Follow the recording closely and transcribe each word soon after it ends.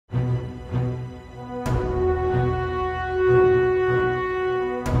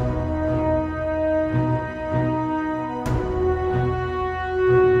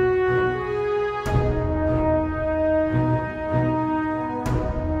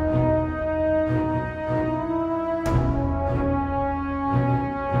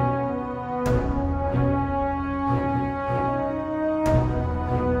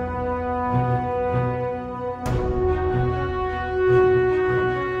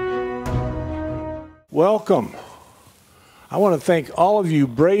Welcome. I want to thank all of you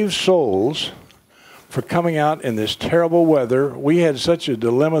brave souls for coming out in this terrible weather. We had such a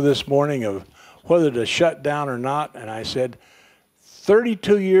dilemma this morning of whether to shut down or not, and I said,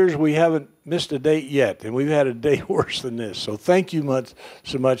 32 years we haven't missed a date yet, and we've had a day worse than this. So thank you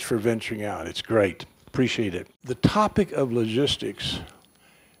so much for venturing out. It's great. Appreciate it. The topic of logistics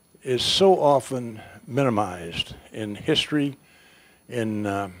is so often minimized in history, in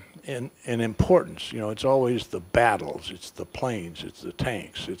importance. You know, it's always the battles, it's the planes, it's the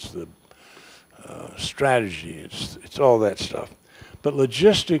tanks, it's the strategy, it's all that stuff. But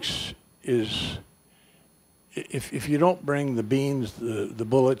logistics is, if you don't bring the beans, the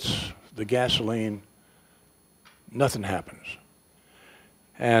bullets, the gasoline, nothing happens.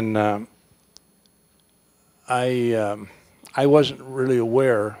 And I wasn't really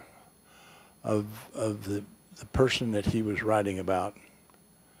aware of the person that he was writing about,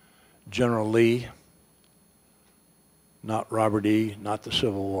 General Lee, not Robert E., not the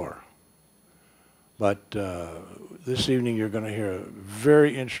Civil War. But this evening you're going to hear a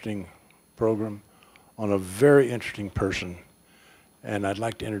very interesting program on a very interesting person, and I'd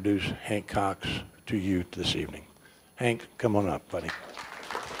like to introduce Hank Cox to you this evening. Hank, come on up, buddy.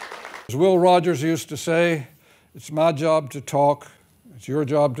 As Will Rogers used to say, it's my job to talk, it's your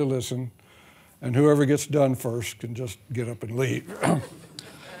job to listen, and whoever gets done first can just get up and leave.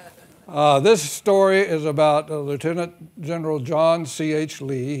 This story is about Lieutenant General John C.H.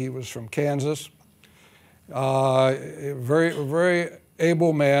 Lee. He was from Kansas. A very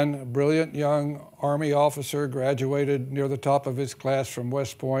able man, a brilliant young Army officer, graduated near the top of his class from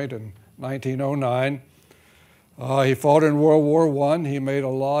West Point in 1909. He fought in World War I. He made a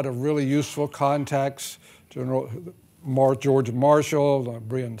lot of really useful contacts. General George Marshall,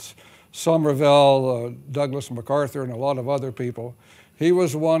 Brian Somerville, Douglas MacArthur, and a lot of other people. He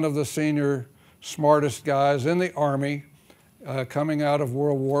was one of the senior, smartest guys in the Army coming out of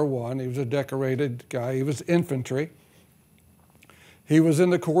World War I. He was a decorated guy. He was infantry. He was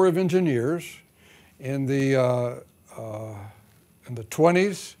in the Corps of Engineers. In the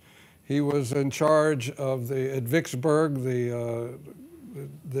 20s, he was in charge of at Vicksburg,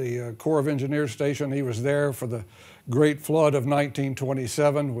 the Corps of Engineers station. He was there for the Great Flood of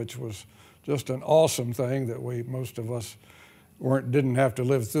 1927, which was just an awesome thing that most of us didn't have to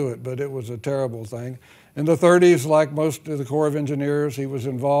live through it, but it was a terrible thing. In the 30s, like most of the Corps of Engineers, he was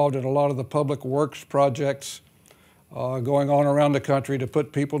involved in a lot of the public works projects going on around the country to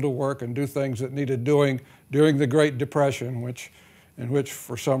put people to work and do things that needed doing during the Great Depression, in which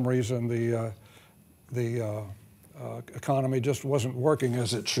for some reason the economy just wasn't working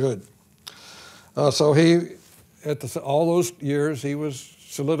as it should. So all those years, he was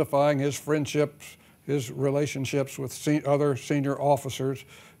solidifying his friendships, his relationships with other senior officers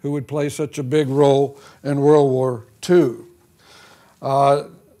who would play such a big role in World War II.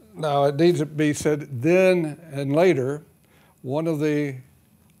 Now, it needs to be said, then and later, one of the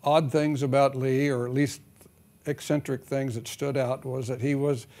odd things about Lee, or at least eccentric things that stood out, was that he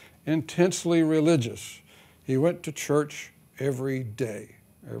was intensely religious. He went to church every day,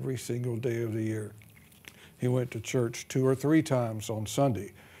 every single day of the year. He went to church 2 or 3 times on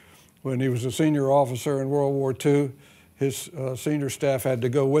Sunday. When he was a senior officer in World War II, his senior staff had to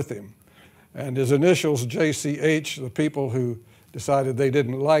go with him. And his initials, J.C.H., the people who decided they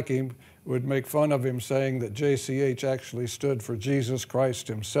didn't like him would make fun of him, saying that J.C.H. actually stood for Jesus Christ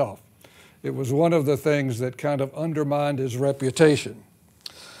himself. It was one of the things that kind of undermined his reputation.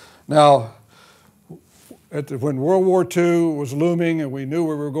 Now, when World War II was looming and we knew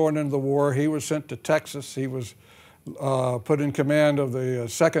we were going into the war, he was sent to Texas. He was put in command of the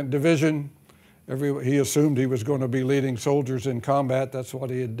 2nd Division. He assumed he was going to be leading soldiers in combat. That's what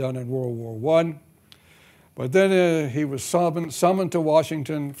he had done in World War I. But then he was summoned to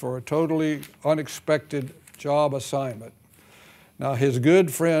Washington for a totally unexpected job assignment. Now, his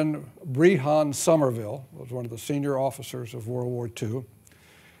good friend, Brihan Somerville, was one of the senior officers of World War II.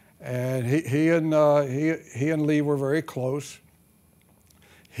 And he and Lee were very close.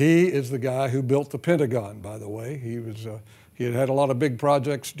 He is the guy who built the Pentagon, by the way. He had a lot of big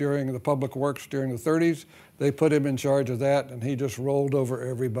projects during the public works during the 30s. They put him in charge of that, and he just rolled over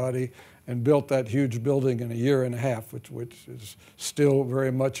everybody and built that huge building in a year and a half, which is still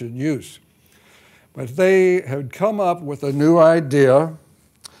very much in use. But they had come up with a new idea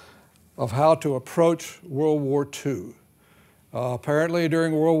of how to approach World War II. Apparently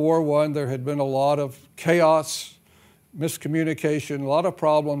during World War I, there had been a lot of chaos, miscommunication, a lot of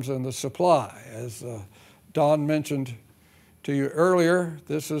problems in the supply. As Don mentioned to you earlier,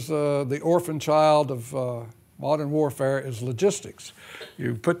 this is the orphan child of modern warfare is logistics.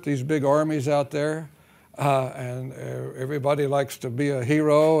 You put these big armies out there, and everybody likes to be a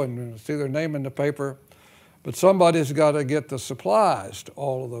hero and see their name in the paper. But somebody's got to get the supplies to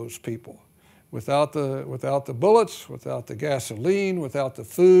all of those people. Without the bullets, without the gasoline, without the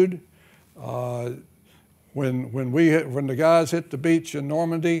food, when the guys hit the beach in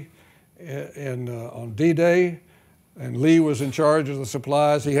Normandy on D-Day, and Lee was in charge of the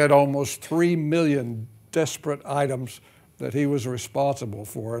supplies, he had almost 3 million desperate items that he was responsible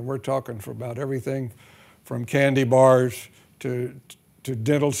for. And we're talking for about everything from candy bars to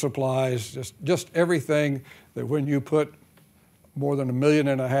dental supplies, just everything that when you put more than 1.5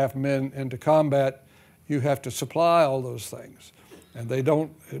 million men into combat, you have to supply all those things. And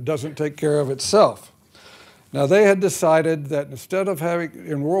it doesn't take care of itself. Now they had decided that instead of having,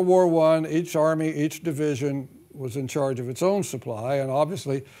 in World War I, each army, each division was in charge of its own supply, and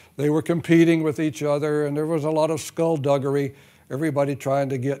obviously they were competing with each other, and there was a lot of skullduggery, everybody trying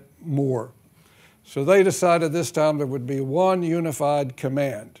to get more. So they decided this time there would be one unified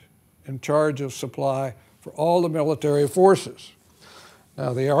command in charge of supply for all the military forces.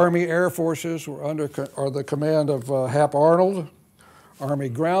 Now the Army Air Forces were under the command of Hap Arnold, Army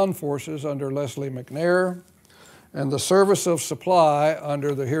Ground Forces under Leslie McNair, and the Service of Supply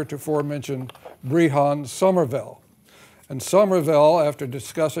under the heretofore mentioned Brehon Somervell. And Somervell, after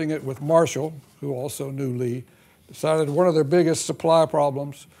discussing it with Marshall, who also knew Lee, decided one of their biggest supply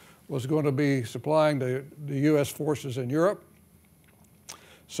problems was going to be supplying the U.S. forces in Europe.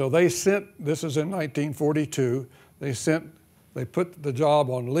 So they sent, this is in 1942, they put the job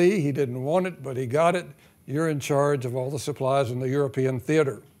on Lee. He didn't want it, but he got it. You're in charge of all the supplies in the European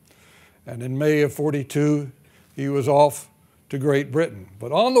theater. And in May of '42, he was off to Great Britain.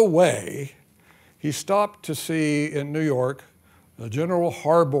 But on the way, he stopped to see in New York General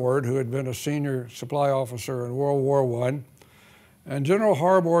Harbord, who had been a senior supply officer in World War I. And General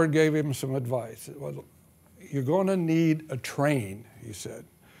Harbord gave him some advice. Well, you're going to need a train, he said.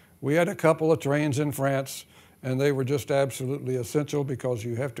 We had a couple of trains in France, and they were just absolutely essential because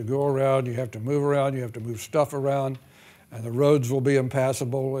you have to go around, you have to move around, you have to move stuff around, and the roads will be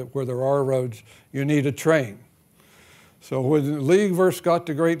impassable where there are roads. You need a train. So when Lee first got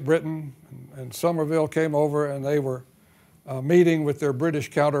to Great Britain and Somerville came over and they were meeting with their British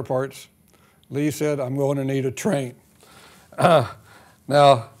counterparts, Lee said, I'm going to need a train.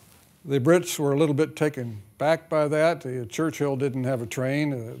 Now, the Brits were a little bit taken back by that. Churchill didn't have a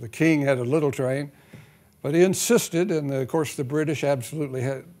train. The King had a little train. But he insisted, and of course the British absolutely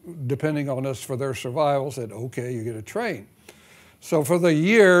had, depending on us for their survival, said, okay, you get a train. So for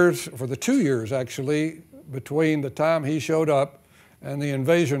the 2 years actually, between the time he showed up and the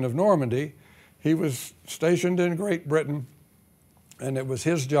invasion of Normandy, he was stationed in Great Britain, and it was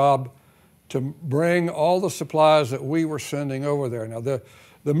his job to bring all the supplies that we were sending over there. Now the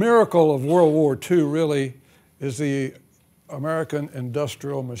miracle of World War II really is the American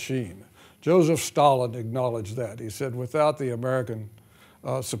industrial machine. Joseph Stalin acknowledged that. He said, without the American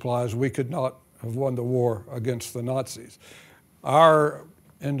supplies, we could not have won the war against the Nazis. Our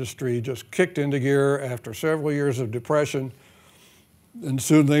industry just kicked into gear after several years of depression, and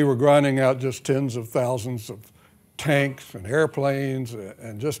soon they were grinding out just tens of thousands of tanks and airplanes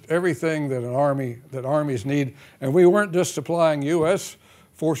and just everything that armies need. And we weren't just supplying U.S.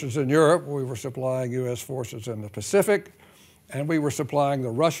 forces in Europe, we were supplying U.S. forces in the Pacific, and we were supplying the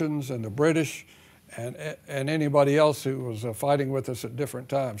Russians and the British and anybody else who was fighting with us at different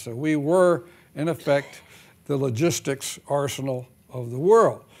times. So we were, in effect, the logistics arsenal of the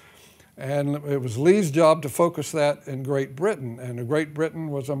world. And it was Lee's job to focus that in Great Britain, and Great Britain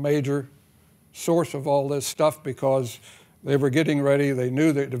was a major source of all this stuff because they were getting ready. They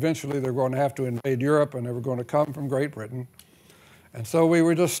knew that eventually they were going to have to invade Europe, and they were going to come from Great Britain. And so we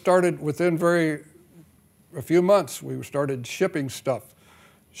were just started within a few months, we started shipping stuff,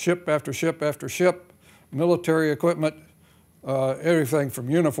 ship after ship after ship, military equipment, everything from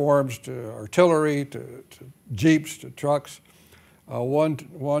uniforms to artillery to jeeps to trucks,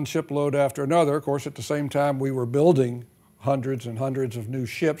 one shipload after another. Of course, at the same time, we were building hundreds and hundreds of new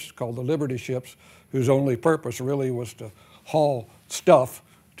ships called the Liberty ships, whose only purpose really was to haul stuff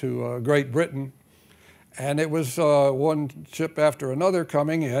to Great Britain. And it was one ship after another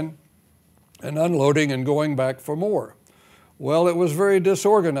coming in and unloading and going back for more. Well, it was very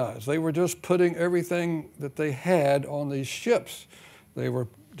disorganized. They were just putting everything that they had on these ships. They were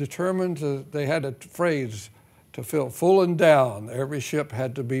determined they had a phrase to fill full and down. Every ship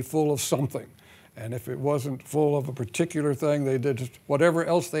had to be full of something. And if it wasn't full of a particular thing, they did just whatever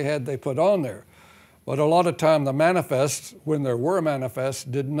else they had, they put on there. But a lot of time the manifests, when there were manifests,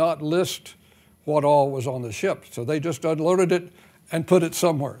 did not list what all was on the ship. So they just unloaded it and put it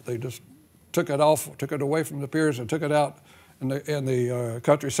somewhere. They just took it away from the piers and took it out in the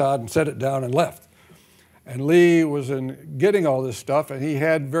countryside and set it down and left. And Lee was in getting all this stuff, and he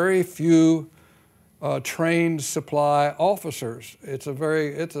had very few trained supply officers. It's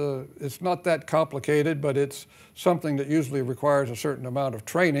not that complicated, but it's something that usually requires a certain amount of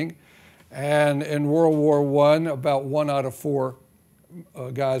training. And in World War I, about 1 out of 4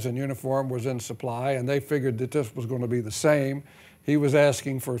 guys in uniform was in supply, and they figured that this was going to be the same. He was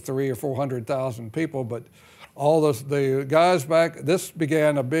asking for 300,000 or 400,000 people, but all the guys back, this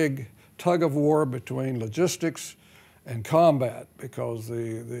began a big tug of war between logistics and combat, because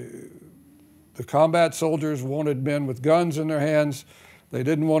the combat soldiers wanted men with guns in their hands. They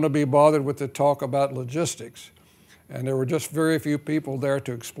didn't want to be bothered with the talk about logistics. And there were just very few people there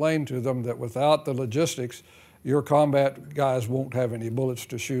to explain to them that without the logistics, your combat guys won't have any bullets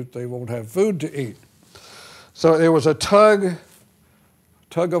to shoot, they won't have food to eat. So there was a tug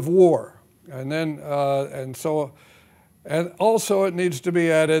of war. And then, and also it needs to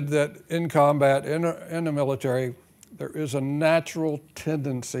be added that in combat, in the military, there is a natural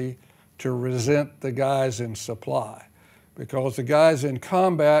tendency to resent the guys in supply, because the guys in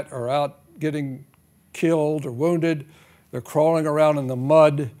combat are out getting killed or wounded, they're crawling around in the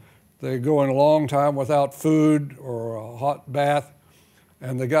mud, they're going a long time without food or a hot bath,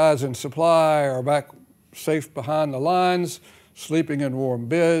 and the guys in supply are back safe behind the lines, sleeping in warm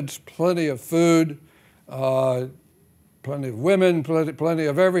beds, plenty of food, plenty of women, plenty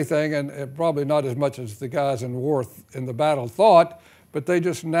of everything, and probably not as much as the guys in war in the battle thought, but they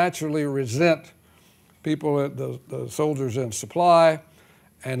just naturally resent people, the soldiers in supply.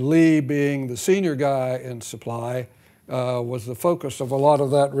 And Lee, being the senior guy in supply, was the focus of a lot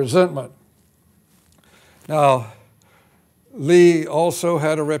of that resentment. Now, Lee also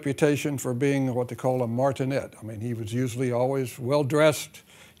had a reputation for being what they call a martinet. I mean, he was usually always well-dressed.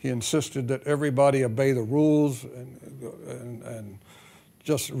 He insisted that everybody obey the rules and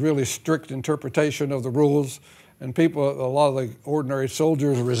just really strict interpretation of the rules. And people, a lot of the ordinary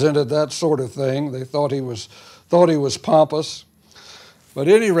soldiers resented that sort of thing. They thought he was pompous. But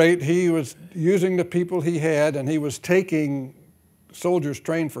at any rate, he was using the people he had, and he was taking soldiers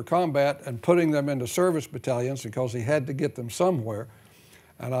trained for combat and putting them into service battalions because he had to get them somewhere.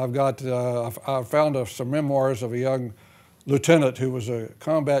 And I found some memoirs of a young lieutenant who was a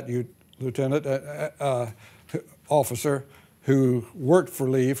combat lieutenant officer who worked for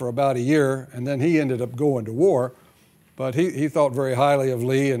Lee for about a year, and then he ended up going to war. But he thought very highly of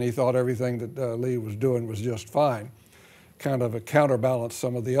Lee, and he thought everything that Lee was doing was just fine. Kind of a counterbalance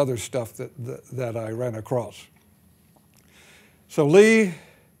some of the other stuff that I ran across. So Lee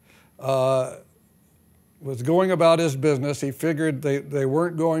was going about his business. He figured they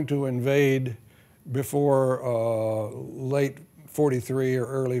weren't going to invade before late 43 or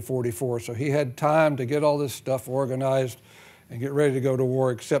early 44, so he had time to get all this stuff organized and get ready to go to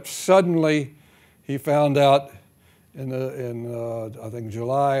war, except suddenly he found out in I think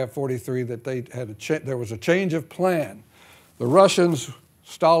July of 43 that there was a change of plan. The Russians,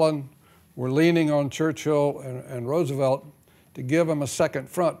 Stalin, were leaning on Churchill and Roosevelt to give them a second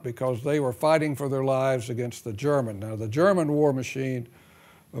front because they were fighting for their lives against the German. Now, the German war machine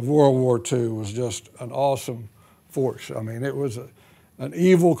of World War II was just an awesome force. I mean, it was an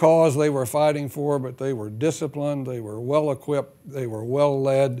evil cause they were fighting for, but they were disciplined, they were well-equipped, they were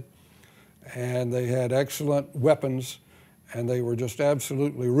well-led, and they had excellent weapons, and they were just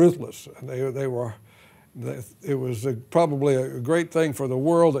absolutely ruthless. It was probably a great thing for the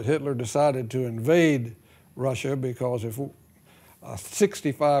world that Hitler decided to invade Russia, because if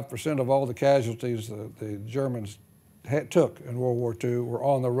 65% of all the casualties the Germans took in World War II were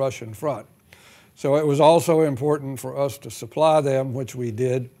on the Russian front. So it was also important for us to supply them, which we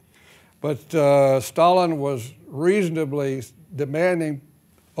did. But Stalin was reasonably demanding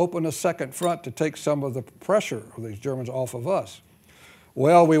open a second front to take some of the pressure of these Germans off of us.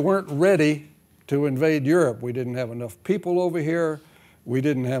 Well, we weren't ready to invade Europe. We didn't have enough people over here. We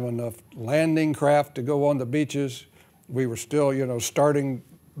didn't have enough landing craft to go on the beaches. We were still, starting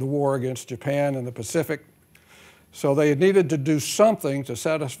the war against Japan in the Pacific. So they needed to do something to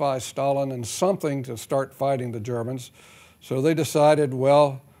satisfy Stalin and something to start fighting the Germans. So they decided,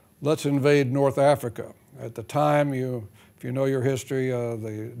 well, let's invade North Africa. At the time, if you know your history,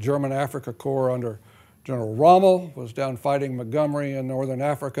 the German Africa Corps under General Rommel was down fighting Montgomery in northern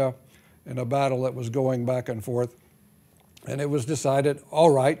Africa in a battle that was going back and forth. And it was decided, all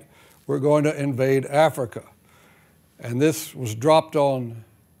right, we're going to invade Africa. And this was dropped on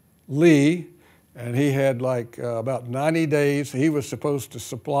Lee, and he had about 90 days. He was supposed to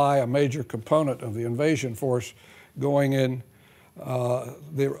supply a major component of the invasion force going in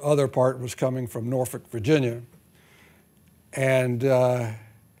The other part was coming from Norfolk, Virginia. And at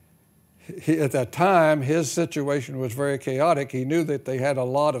that time, his situation was very chaotic. He knew that they had a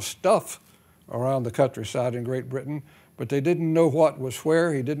lot of stuff around the countryside in Great Britain, but they didn't know what was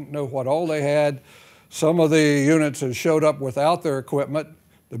where. He didn't know what all they had. Some of the units had showed up without their equipment.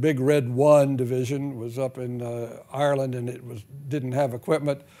 The big Red 1 division was up in Ireland, and it didn't have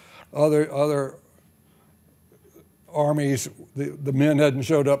equipment. Other armies, the men hadn't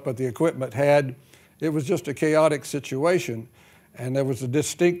showed up, but the equipment had. It was just a chaotic situation, and there was a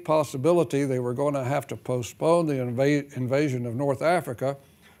distinct possibility they were going to have to postpone the invasion of North Africa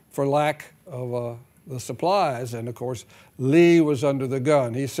for lack of the supplies. And of course, Lee was under the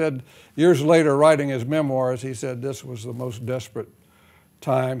gun. He said, years later, writing his memoirs, he said this was the most desperate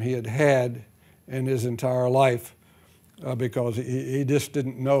time he had had in his entire life because he just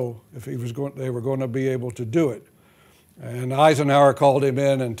didn't know if they were going to be able to do it. And Eisenhower called him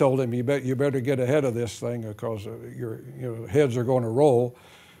in and told him, you better get ahead of this thing because your heads are going to roll.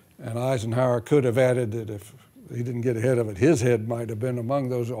 And Eisenhower could have added that if he didn't get ahead of it, his head might have been among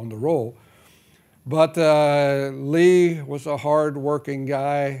those on the roll. But Lee was a hard-working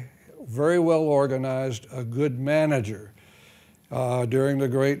guy, very well organized, a good manager. During the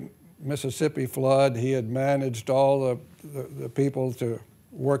Great Mississippi Flood, he had managed all the people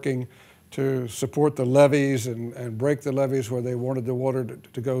working to support the levees and break the levees where they wanted the water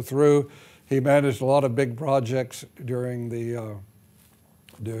to go through. He managed a lot of big projects during the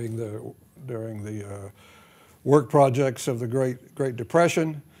work projects of the Great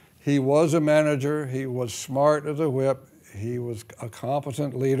Depression. He was a manager. He was smart as a whip. He was a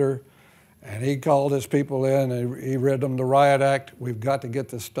competent leader. And he called his people in and he read them the Riot Act. We've got to get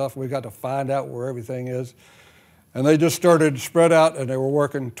this stuff. We've got to find out where everything is. And they just started to spread out, and they were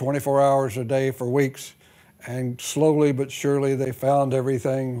working 24 hours a day for weeks. And slowly but surely they found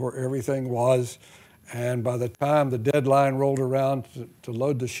everything where everything was. And by the time the deadline rolled around to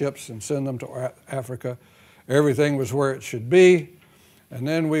load the ships and send them to Africa, everything was where it should be. And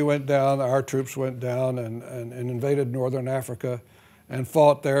then we went down, our troops went down and invaded northern Africa and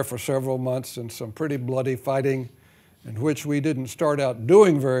fought there for several months in some pretty bloody fighting, in which we didn't start out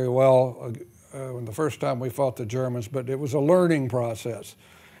doing very well when the first time we fought the Germans, but it was a learning process.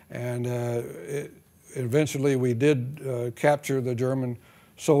 And eventually we did capture the German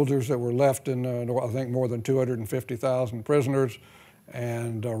soldiers that were left in, I think, more than 250,000 prisoners,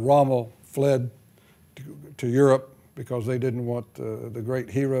 and Rommel fled to Europe because they didn't want the great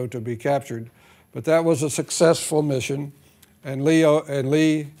hero to be captured. But that was a successful mission, and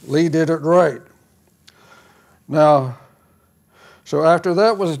Lee did it right. Now, so after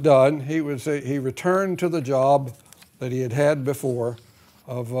that was done, he returned to the job that he had before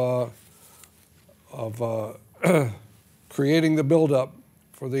of creating the buildup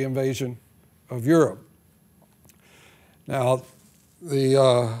for the invasion of Europe. Now,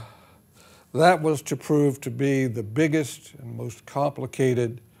 that was to prove to be the biggest and most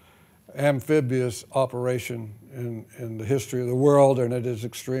complicated amphibious operation in the history of the world, and it is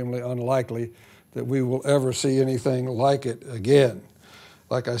extremely unlikely that we will ever see anything like it again.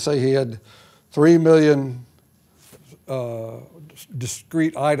 Like I say, he had 3 million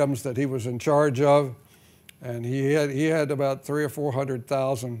discrete items that he was in charge of, and he had about 300,000 or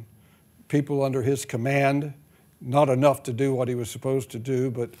 400,000 people under his command. Not enough to do what he was supposed to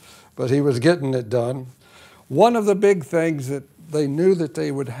do, but he was getting it done. One of the big things that they knew that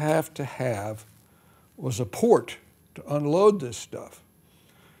they would have to have was a port to unload this stuff.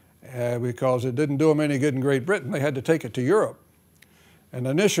 Because it didn't do them any good in Great Britain, they had to take it to Europe. And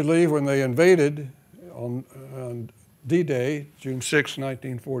initially, when they invaded on D-Day, June 6,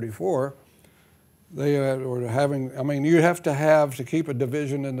 1944, they were having, you have to keep a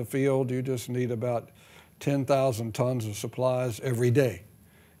division in the field, you just need about 10,000 tons of supplies every day.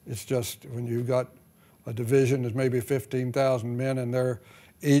 It's just when you've got a division, there's maybe 15,000 men, and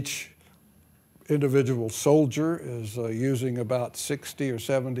each individual soldier is using about 60 or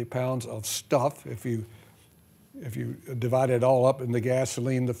 70 pounds of stuff. If you divide it all up in the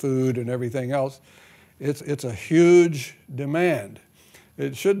gasoline, the food, and everything else, it's a huge demand.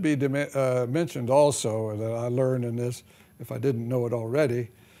 It should be mentioned also that I learned in this, if I didn't know it already,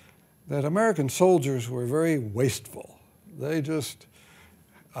 that American soldiers were very wasteful. They just,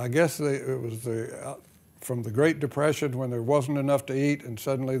 I guess it was from the Great Depression when there wasn't enough to eat, and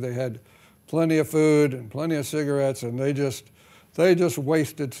suddenly they had plenty of food and plenty of cigarettes, and they just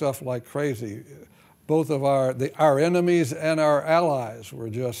wasted stuff like crazy. Both of our enemies and our allies were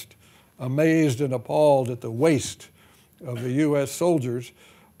just amazed and appalled at the waste of the U.S. soldiers.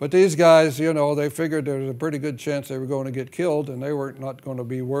 But these guys, you know, they figured there was a pretty good chance they were going to get killed, and they were not going to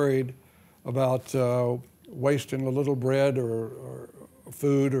be worried about wasting a little bread or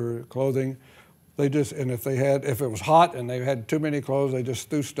food or clothing. They just, and if it was hot and they had too many clothes, they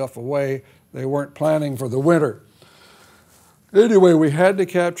just threw stuff away. They weren't planning for the winter. Anyway, we had to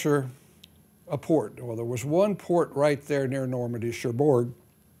capture a port. Well, there was one port right there near Normandy, Cherbourg.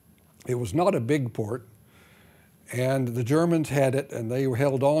 It was not a big port, and the Germans had it, and they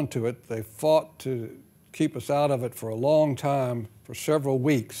held on to it. They fought to keep us out of it for a long time, for several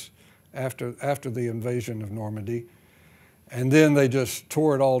weeks after the invasion of Normandy, and then they just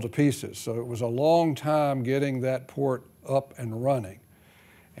tore it all to pieces. So it was a long time getting that port up and running.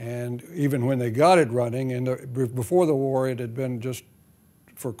 And even when they got it running, before the war, it had been just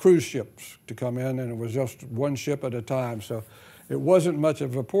for cruise ships to come in, and it was just one ship at a time. So it wasn't much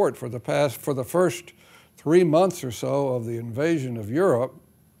of a port for the first 3 months or so of the invasion of Europe.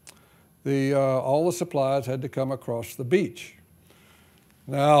 All the supplies had to come across the beach.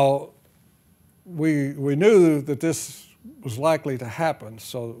 Now, we knew that this was likely to happen,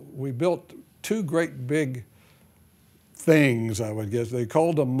 so we built two great big things, I would guess. They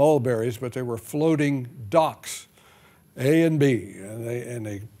called them mulberries, but they were floating docks, A and B, and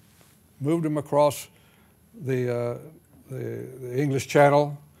they moved them across the English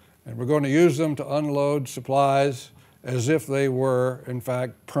Channel, and we're going to use them to unload supplies as if they were, in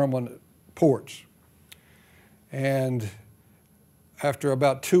fact, permanent ports. And after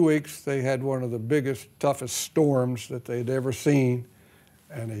about 2 weeks, they had one of the biggest, toughest storms that they'd ever seen,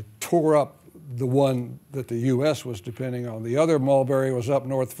 and they tore up the one that the U.S. was depending on. The other mulberry was up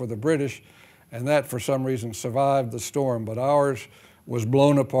north for the British, and that, for some reason, survived the storm, but ours was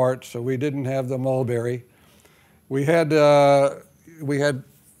blown apart, so we didn't have the mulberry. We had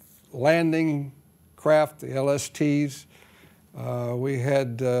landing craft, the LSTs. We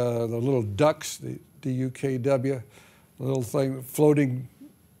had the little ducks, the DUKW, little thing, floating,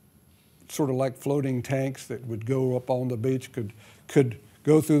 sort of like floating tanks that would go up on the beach, could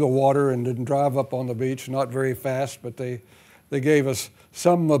go through the water and didn't drive up on the beach, not very fast, but they gave us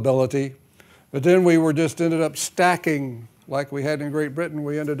some mobility. But then we ended up stacking, like we had in Great Britain.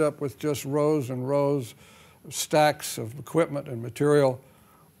 We ended up with just rows and rows of stacks of equipment and material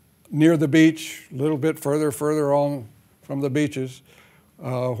near the beach, a little bit further on from the beaches,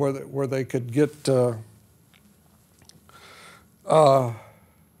 where they could get, you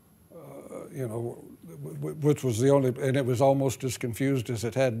know, which was the only, and it was almost as confused as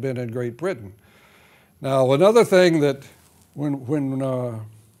it had been in Great Britain. Now, another thing that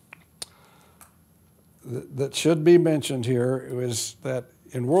that should be mentioned here is that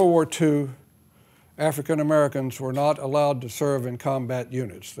in World War II, African Americans were not allowed to serve in combat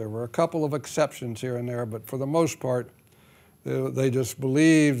units. There were a couple of exceptions here and there, but for the most part, they just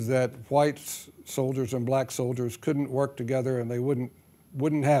believed that white soldiers and black soldiers couldn't work together, and they wouldn't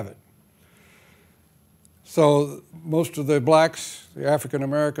have it. So most of the blacks, the African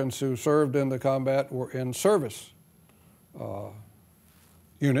Americans who served in the combat, were in service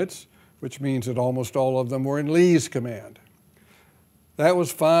units, which means that almost all of them were in Lee's command. That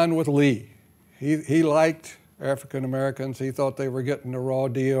was fine with Lee. He liked African Americans. He thought they were getting a raw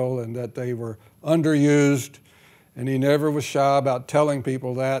deal and that they were underused, and he never was shy about telling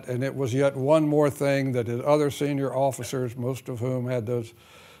people that. And it was yet one more thing that his other senior officers, most of whom had those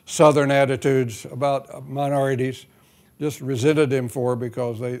Southern attitudes about minorities, just resented him for,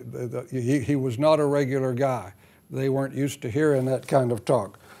 because he was not a regular guy. They weren't used to hearing that kind of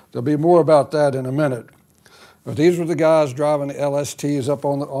talk. There'll be more about that in a minute. But these were the guys driving the LSTs up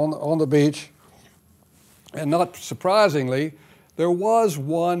on the beach. And not surprisingly, there was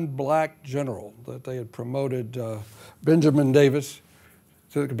one black general that they had promoted, Benjamin Davis,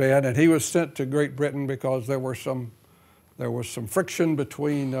 to the command, and he was sent to Great Britain because there was some friction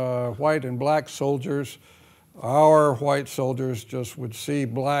between white and black soldiers. Our white soldiers just would see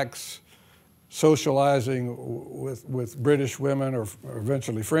blacks socializing with British women or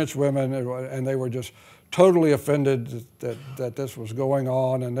eventually French women, and they were just totally offended that this was going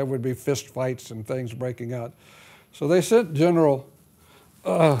on, and there would be fist fights and things breaking out. So they sent General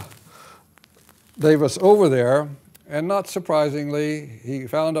Davis over there, and not surprisingly, he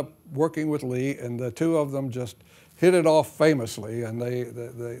wound up working with Lee, and the two of them just hit it off famously, and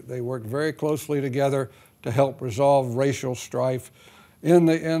they worked very closely together to help resolve racial strife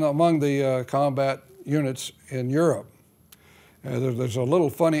among the combat units in Europe. There's a little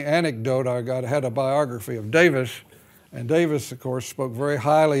funny anecdote. I had a biography of Davis, and Davis, of course, spoke very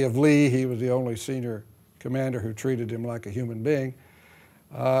highly of Lee. He was the only senior commander who treated him like a human being,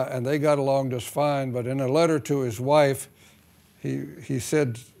 and they got along just fine. But in a letter to his wife, he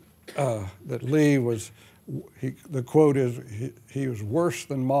said that Lee was, the quote is, he was worse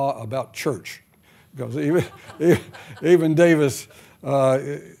than Ma about church. Because even Davis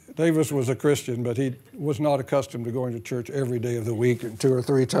was a Christian, but he was not accustomed to going to church every day of the week and 2 or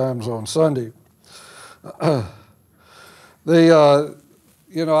 3 times on Sunday. I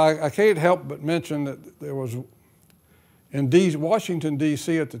can't help but mention that there was, Washington,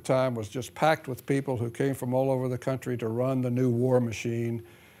 D.C. at the time was just packed with people who came from all over the country to run the new war machine,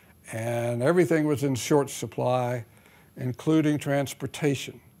 and everything was in short supply, including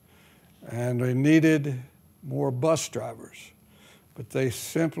transportation. And they needed more bus drivers, but they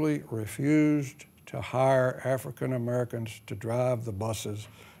simply refused to hire African Americans to drive the buses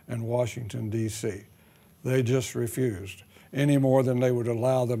in Washington, D.C. They just refused, any more than they would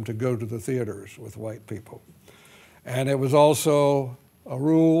allow them to go to the theaters with white people. And it was also a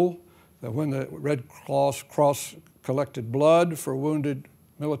rule that when the Red Cross collected blood for wounded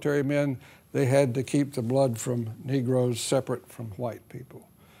military men, they had to keep the blood from Negroes separate from white people.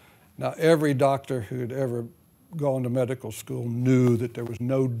 Now, every doctor who had ever gone to medical school knew that there was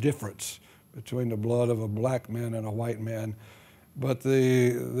no difference between the blood of a black man and a white man, but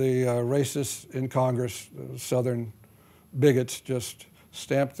the racists in Congress, the Southern bigots, just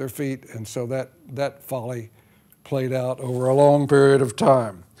stamped their feet, and so that folly played out over a long period of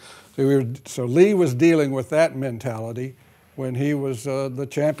time. So Lee was dealing with that mentality when he was the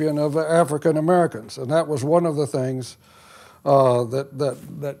champion of African Americans, and that was one of the things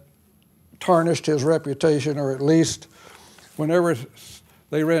that tarnished his reputation, or at least whenever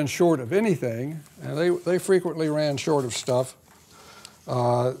they ran short of anything, and they frequently ran short of stuff,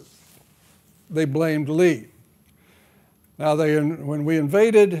 they blamed Lee. Now, when we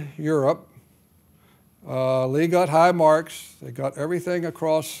invaded Europe, Lee got high marks. They got everything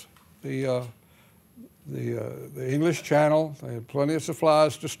across the English Channel. They had plenty of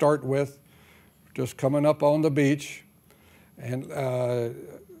supplies to start with, just coming up on the beach. And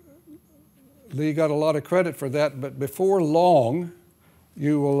Lee got a lot of credit for that, but before long,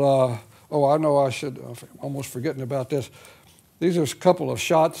 you will, I know I'm almost forgetting about this. These are a couple of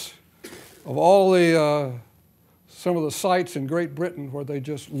shots of all some of the sites in Great Britain where they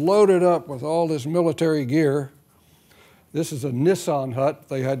just loaded up with all this military gear. This is a Nissan hut.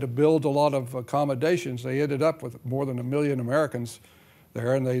 They had to build a lot of accommodations. They ended up with more than 1 million Americans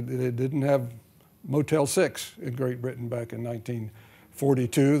there, and they didn't have Motel 6 in Great Britain back in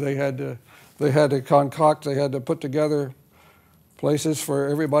 1942. They had to concoct, they had to put together places for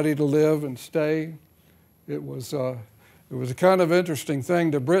everybody to live and stay. It was a kind of interesting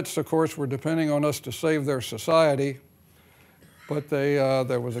thing. The Brits, of course, were depending on us to save their society, but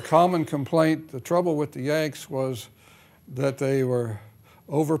there was a common complaint. The trouble with the Yanks was that they were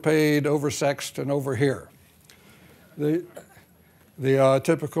overpaid, oversexed, and over here. The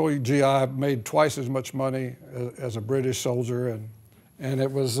typical GI made twice as much money as a British soldier, and it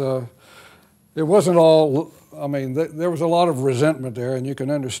wasn't all. I mean, there was a lot of resentment there, and you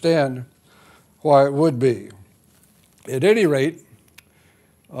can understand why it would be. At any rate,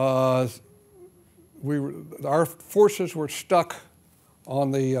 our forces were stuck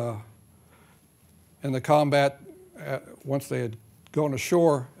on in the combat once they had gone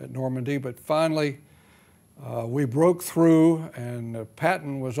ashore at Normandy, but finally we broke through, and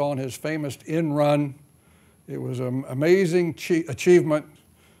Patton was on his famous end run. It was an amazing achievement.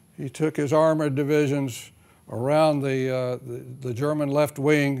 He took his armored divisions around the German left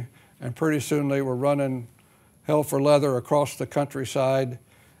wing, and pretty soon they were running hell for leather across the countryside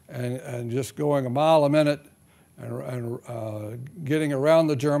and just going a mile a minute and getting around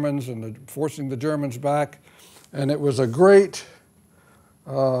the Germans and forcing the Germans back. And it was a great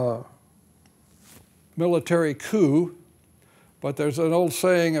military coup, but there's an old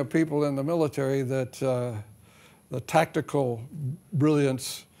saying of people in the military that the tactical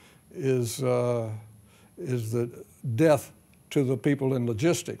brilliance is the death to the people in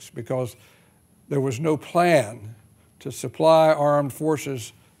logistics, because there was no plan to supply armed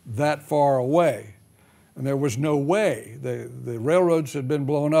forces that far away. And there was no way. The railroads had been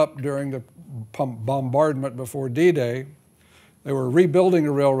blown up during the bombardment before D-Day. They were rebuilding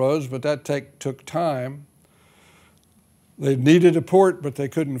the railroads, but that took time. They needed a port, but they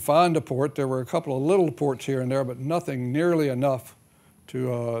couldn't find a port. There were a couple of little ports here and there, but nothing nearly enough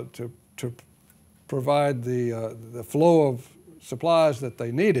to provide the flow of supplies that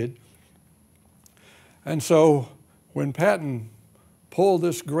they needed. And so when Patton pulled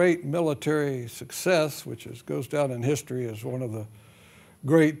this great military success, which goes down in history as one of the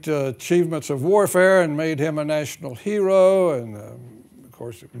great achievements of warfare, and made him a national hero, and of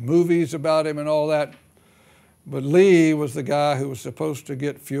course movies about him and all that, But Lee was the guy who was supposed to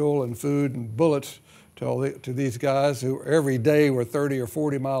get fuel and food and bullets to these guys who every day were 30 or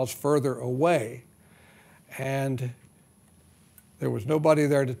 40 miles further away. And there was nobody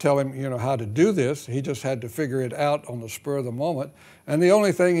there to tell him, how to do this. He just had to figure it out on the spur of the moment. And the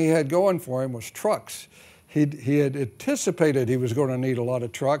only thing he had going for him was trucks. He had anticipated he was going to need a lot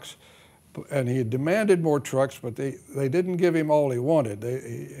of trucks, and he had demanded more trucks, but they didn't give him all he wanted.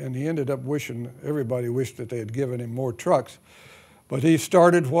 And he ended up everybody wished that they had given him more trucks. But he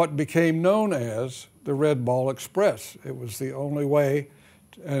started what became known as the Red Ball Express. It was the only way,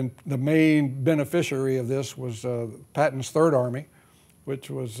 and the main beneficiary of this was Patton's Third Army, which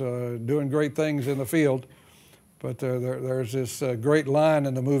was doing great things in the field. But there's this great line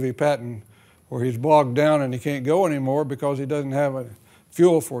in the movie Patton where he's bogged down and he can't go anymore because he doesn't have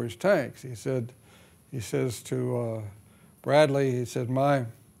fuel for his tanks. He says to Bradley, he said, my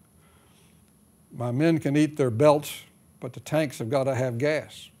men can eat their belts, but the tanks have got to have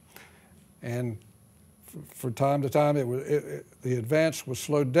gas. And for time to time, the advance was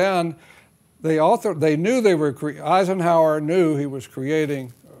slowed down. They knew Eisenhower knew he was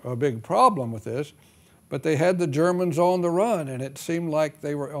creating a big problem with this, but they had the Germans on the run, and it seemed like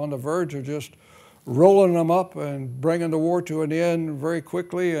they were on the verge of just rolling them up and bringing the war to an end very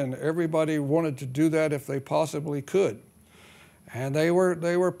quickly, and everybody wanted to do that if they possibly could. And they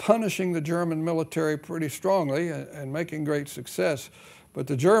were punishing the German military pretty strongly and making great success. But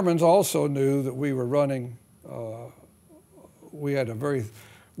the Germans also knew that we had a very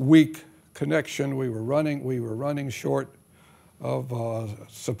weak connection. We were running short of,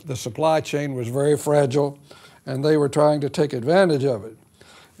 the supply chain was very fragile, and they were trying to take advantage of it.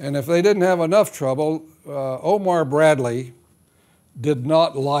 And if they didn't have enough trouble, Omar Bradley did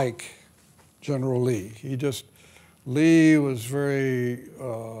not like General Lee. Lee was very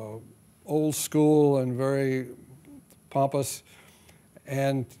old school and very pompous,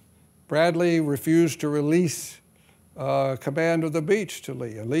 and Bradley refused to release command of the beach to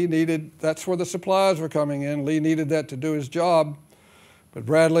Lee. And that's where the supplies were coming in. Lee needed that to do his job, but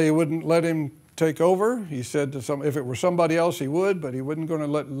Bradley wouldn't let him take over. He said if it were somebody else, he would, but he wasn't going to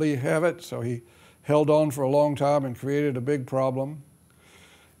let Lee have it, so he held on for a long time and created a big problem.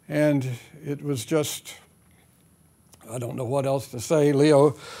 And it was just, I don't know what else to say.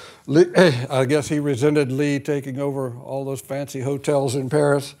 I guess he resented Lee taking over all those fancy hotels in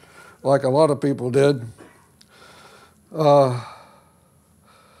Paris, like a lot of people did.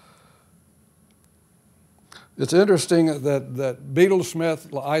 It's interesting that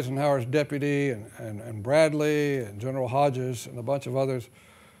Beetlesmith, Eisenhower's deputy, and Bradley, and General Hodges, and a bunch of others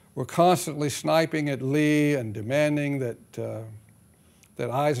were constantly sniping at Lee and demanding that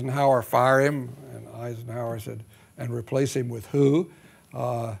Eisenhower fire him. And Eisenhower said, and replace him with who?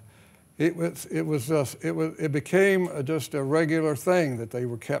 It became just a regular thing that they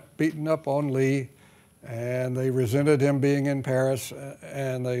were kept beating up on Lee, and they resented him being in Paris,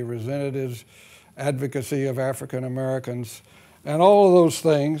 and they resented his advocacy of African Americans, and all of those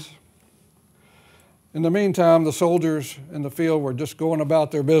things. In the meantime, the soldiers in the field were just going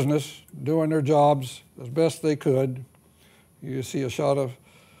about their business, doing their jobs as best they could. You see a shot of,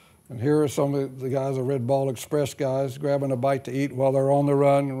 and here are some of the guys, the Red Ball Express guys, grabbing a bite to eat while they're on the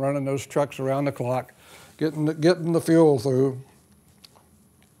run and running those trucks around the clock, getting the fuel through.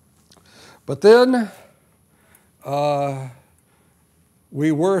 But then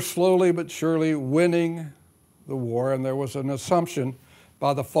we were slowly but surely winning the war, and there was an assumption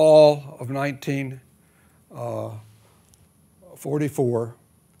by the fall of 1944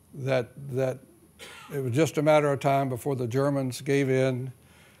 that it was just a matter of time before the Germans gave in,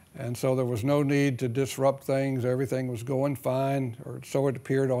 and so there was no need to disrupt things. Everything was going fine, or so it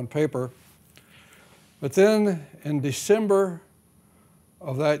appeared on paper. But then in December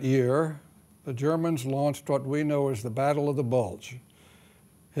of that year, the Germans launched what we know as the Battle of the Bulge.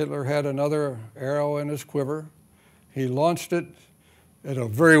 Hitler had another arrow in his quiver. He launched it at a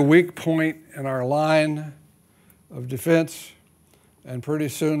very weak point in our line of defense, and pretty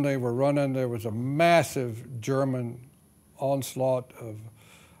soon they were running. There was a massive German onslaught of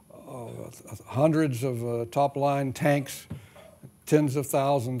hundreds of top-line tanks, tens of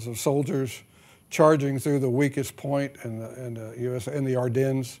thousands of soldiers charging through the weakest point in the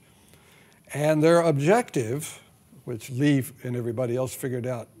Ardennes. And their objective, which Lee and everybody else figured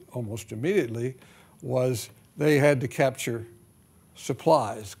out almost immediately, was they had to capture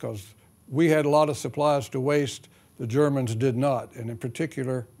supplies, because we had a lot of supplies to waste. The Germans did not, and in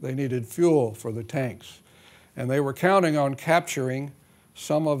particular, they needed fuel for the tanks. And they were counting on capturing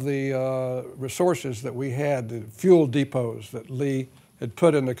some of the resources that we had, the fuel depots that Lee had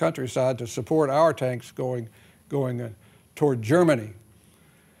put in the countryside to support our tanks going going toward Germany.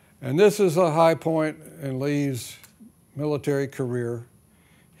 And this is a high point in Lee's military career.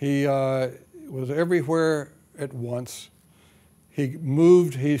 He was everywhere at once. He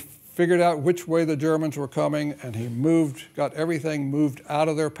moved, he figured out which way the Germans were coming, and he got everything moved out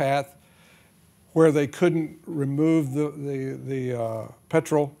of their path. Where they couldn't remove the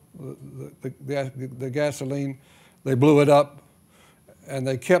petrol, the gasoline, they blew it up, and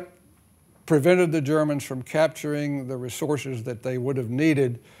they prevented the Germans from capturing the resources that they would have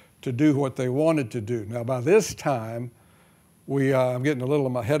needed to do what they wanted to do. Now, by this time, I'm getting a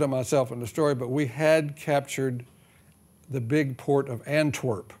little ahead of myself in the story, but we had captured the big port of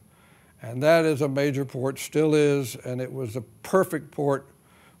Antwerp, and that is a major port, still is, and it was a perfect port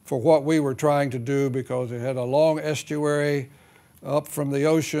for what we were trying to do because it had a long estuary up from the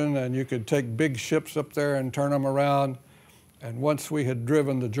ocean, and you could take big ships up there and turn them around. And once we had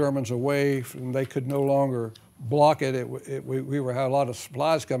driven the Germans away and they could no longer block it, we had a lot of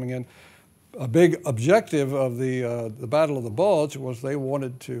supplies coming in. A big objective of the Battle of the Bulge was they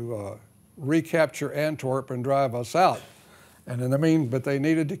wanted to recapture Antwerp and drive us out. But they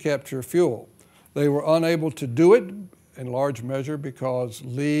needed to capture fuel. They were unable to do it in large measure because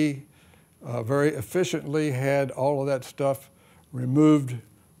Lee very efficiently had all of that stuff removed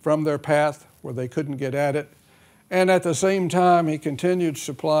from their path where they couldn't get at it. And at the same time, he continued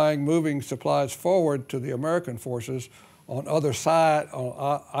moving supplies forward to the American forces on either side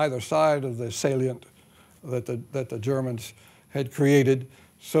of the salient that the Germans had created,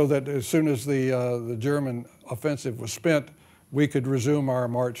 so that as soon as the German offensive was spent, we could resume our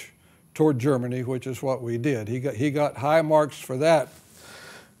march toward Germany, which is what we did. He got high marks for that.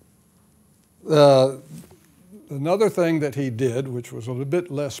 Another thing that he did, which was a little bit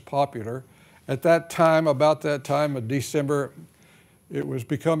less popular, at that time, about that time of December, it was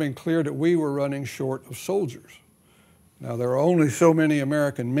becoming clear that we were running short of soldiers. Now, there are only so many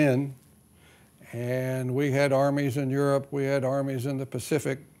American men, and we had armies in Europe, we had armies in the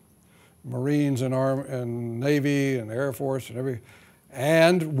Pacific, Marines and Navy and Air Force and everything.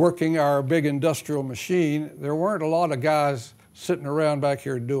 And working our big industrial machine, there weren't a lot of guys sitting around back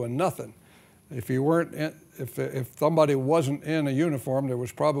here doing nothing. If somebody wasn't in a uniform, there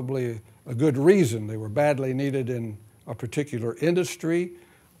was probably a good reason. They were badly needed in a particular industry,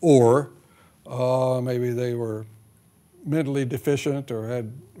 or maybe they were mentally deficient or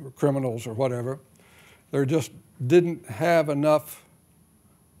were criminals or whatever. They just didn't have enough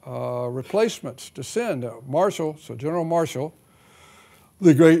replacements to send. General Marshall,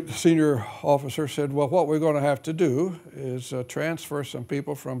 the great senior officer, said, well, what we're going to have to do is transfer some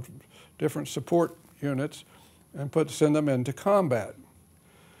people from different support units and send them into combat.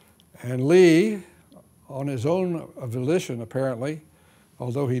 And Lee, on his own volition apparently,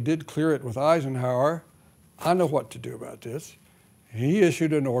 although he did clear it with Eisenhower, I know what to do about this. He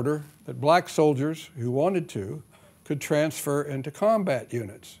issued an order that black soldiers who wanted to could transfer into combat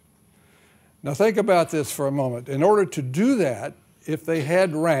units. Now think about this for a moment. In order to do that, if they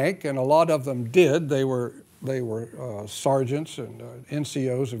had rank, and a lot of them did, they were sergeants and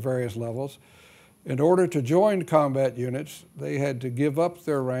NCOs at various levels. In order to join combat units, they had to give up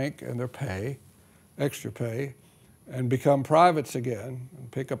their rank and their pay, extra pay, and become privates again,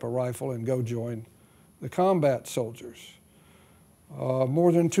 and pick up a rifle and go join the combat soldiers.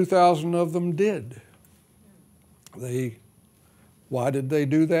 More than 2,000 of them did. Why did they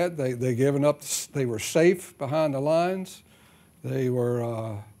do that? They given up. They were safe behind the lines. They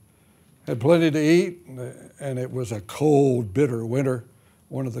had plenty to eat, and it was a cold, bitter winter,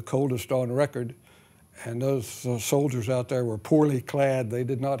 one of the coldest on record. And those soldiers out there were poorly clad. They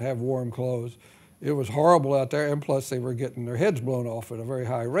did not have warm clothes. It was horrible out there, and plus they were getting their heads blown off at a very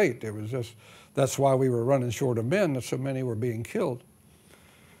high rate. That's why we were running short of men, that so many were being killed.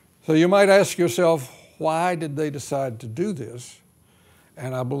 So you might ask yourself, why did they decide to do this?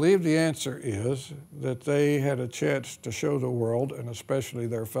 And I believe the answer is that they had a chance to show the world, and especially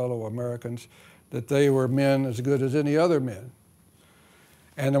their fellow Americans, that they were men as good as any other men.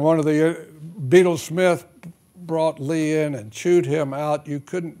 And one of the, Beadle Smith brought Lee in and chewed him out. You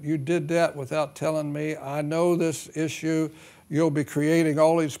did that without telling me. I know this issue. You'll be creating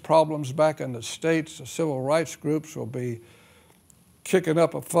all these problems back in the States. The civil rights groups will be kicking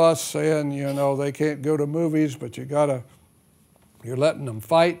up a fuss saying, they can't go to movies, but you're letting them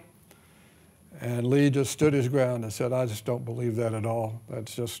fight. And Lee just stood his ground and said, I just don't believe that at all.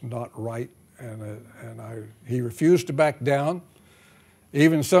 That's just not right. He refused to back down.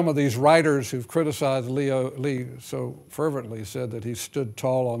 Even some of these writers who've criticized Lee so fervently said that he stood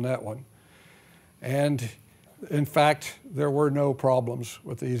tall on that one. And In fact, there were no problems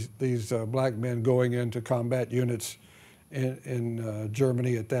with these black men going into combat units in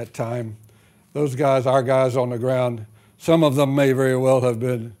Germany at that time. Those guys, our guys on the ground, some of them may very well have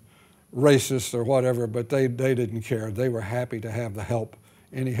been racist or whatever, but they didn't care. They were happy to have the help,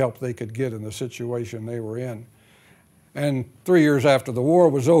 any help they could get in the situation they were in. And 3 years after the war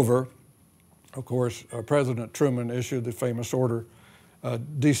was over, of course, President Truman issued the famous order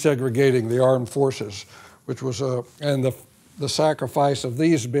desegregating the armed forces, which was, and the sacrifice of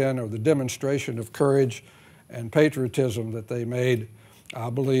these men, or the demonstration of courage and patriotism that they made, I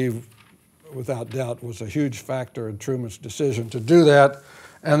believe, without doubt, was a huge factor in Truman's decision to do that,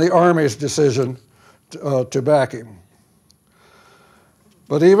 and the Army's decision to back him.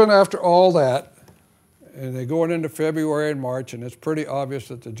 But even after all that, and they're going into February and March, and it's pretty obvious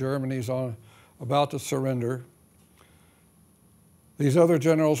that the Germany's about to surrender, these other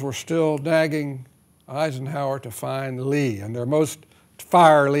generals were still nagging Eisenhower to find Lee, and to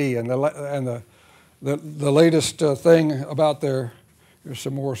fire Lee. And the latest thing about here's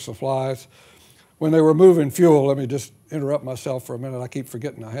some more supplies. When they were moving fuel, let me just interrupt myself for a minute. I keep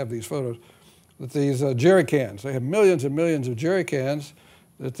forgetting I have these photos. That these jerry cans, they have millions and millions of jerry cans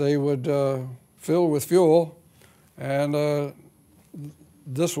that they would fill with fuel, and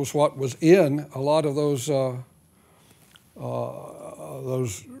this was what was in a lot of those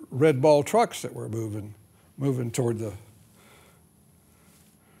red ball trucks that were moving toward the.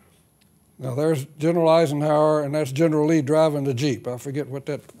 Now there's General Eisenhower, and that's General Lee driving the Jeep. I forget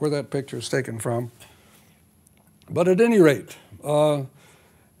where that picture is taken from. But at any rate, the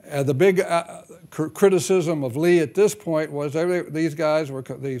big criticism of Lee at this point was these guys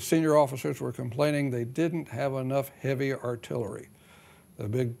the senior officers were complaining they didn't have enough heavy artillery, the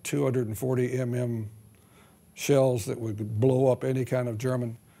big 240 mm shells that would blow up any kind of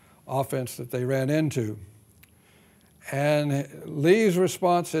German offense that they ran into. And Lee's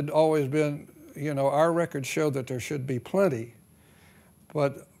response had always been, you know, our records show that there should be plenty,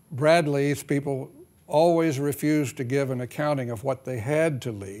 but Bradley's people always refused to give an accounting of what they had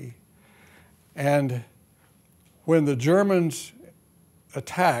to Lee. And when the Germans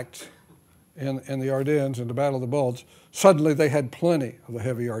attacked in the Ardennes in the Battle of the Bulge, suddenly they had plenty of the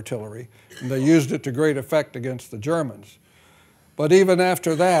heavy artillery, and they used it to great effect against the Germans. But even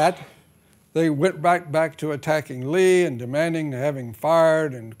after that, they went back to attacking Lee and demanding having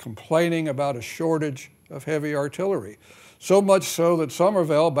fired and complaining about a shortage of heavy artillery. So much so that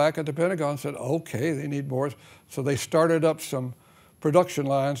Somerville back at the Pentagon said, okay, they need more. So they started up some production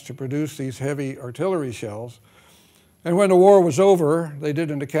lines to produce these heavy artillery shells. And when the war was over, they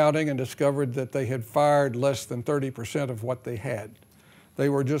did an accounting and discovered that they had fired less than 30% of what they had. They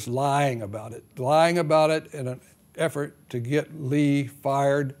were just lying about it in an effort to get Lee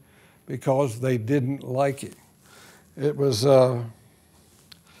fired because they didn't like him. It was, I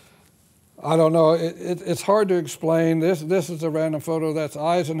don't know, it's hard to explain. This is a random photo. That's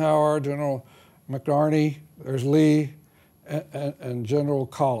Eisenhower, General McNarney, there's Lee, and General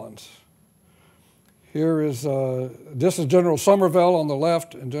Collins. Here is, this is General Somerville on the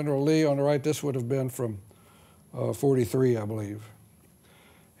left and General Lee on the right. This would have been from 43, I believe.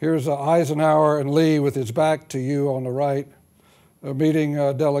 Here's Eisenhower and Lee with his back to you on the right, meeting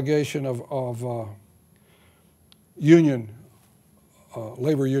a delegation of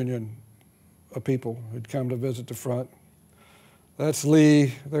labor union people who'd come to visit the front. That's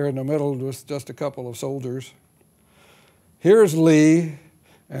Lee there in the middle with just a couple of soldiers. Here's Lee,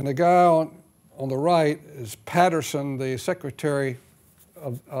 and the guy on the right is Patterson, the Secretary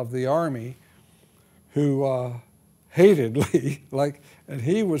of the Army, who hated Lee, and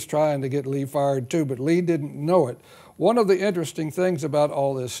he was trying to get Lee fired too, but Lee didn't know it. One of the interesting things about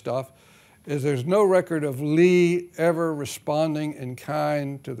all this stuff is there's no record of Lee ever responding in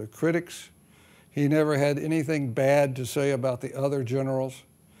kind to the critics. He never had anything bad to say about the other generals.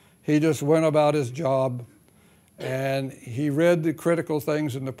 He just went about his job, and he read the critical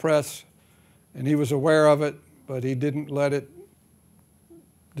things in the press, and he was aware of it, but he didn't let it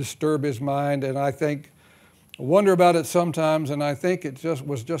disturb his mind. And I wonder about it sometimes, and I think it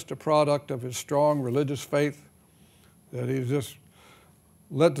was just a product of his strong religious faith, that he just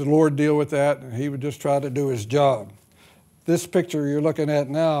let the Lord deal with that, and he would just try to do his job. This picture you're looking at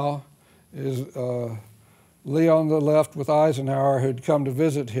now is Lee on the left with Eisenhower, who'd come to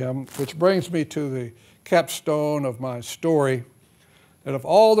visit him, which brings me to the capstone of my story, that of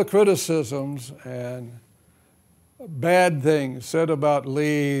all the criticisms and bad things said about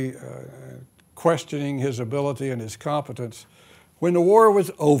Lee, questioning his ability and his competence, when the war was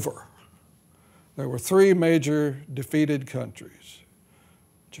over, there were three major defeated countries: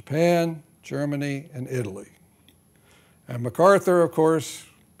 Japan, Germany, and Italy. And MacArthur, of course,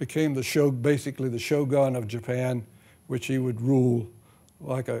 became basically the shogun of Japan, which he would rule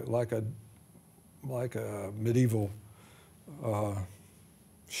like a medieval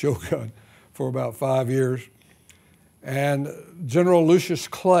shogun for about 5 years. And General Lucius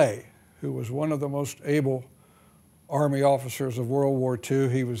Clay, who was one of the most able Army officers of World War II,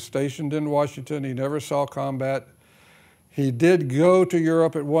 he was stationed in Washington. He never saw combat. He did go to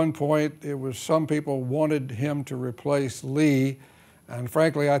Europe at one point. It was some people wanted him to replace Lee, and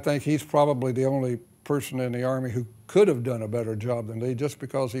frankly, I think he's probably the only person in the Army who could have done a better job than Lee, just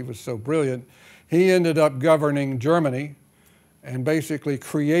because he was so brilliant. He ended up governing Germany and basically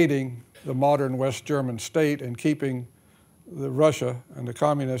creating the modern West German state and keeping Russia and the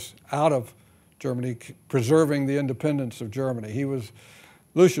communists out of Germany, preserving the independence of Germany.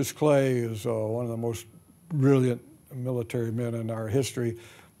 Lucius Clay is one of the most brilliant military men in our history,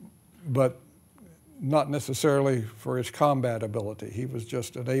 but not necessarily for his combat ability. He was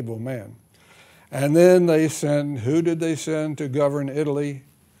just an able man. And then who did they send to govern Italy?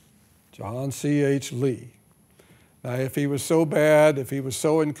 J.C.H. Lee. Now, if he was so bad, if he was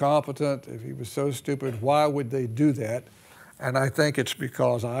so incompetent, if he was so stupid, why would they do that? And I think it's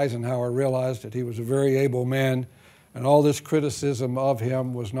because Eisenhower realized that he was a very able man, and all this criticism of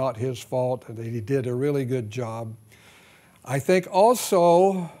him was not his fault, and that he did a really good job. I think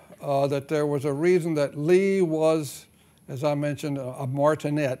also that there was a reason that Lee was, as I mentioned, a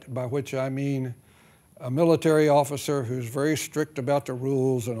martinet, by which I mean a military officer who's very strict about the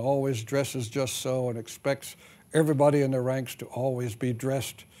rules and always dresses just so and expects everybody in the ranks to always be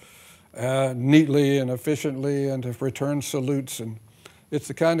dressed neatly and efficiently and to return salutes. And it's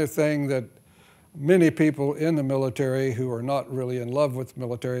the kind of thing that many people in the military who are not really in love with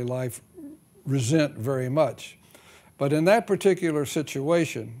military life resent very much. But in that particular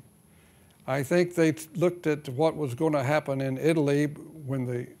situation, I think they looked at what was going to happen in Italy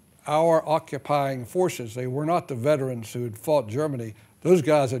when our occupying forces, they were not the veterans who had fought Germany, those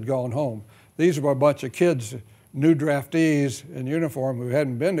guys had gone home. These were a bunch of kids, new draftees in uniform who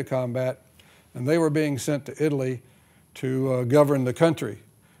hadn't been to combat, and they were being sent to Italy to govern the country,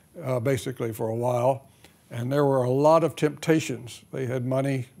 basically for a while. And there were a lot of temptations. They had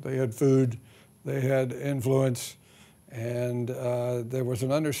money, they had food, they had influence, and there was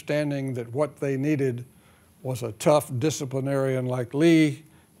an understanding that what they needed was a tough disciplinarian like Lee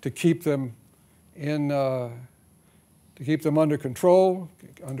to keep them under control,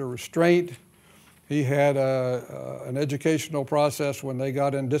 under restraint. He had an educational process when they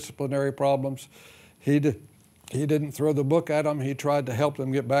got in disciplinary problems. He didn't throw the book at them. He tried to help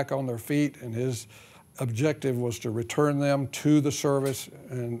them get back on their feet, and his objective was to return them to the service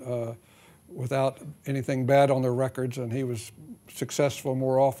and without anything bad on their records, and he was successful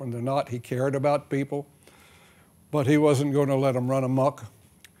more often than not. He cared about people, but he wasn't going to let them run amok.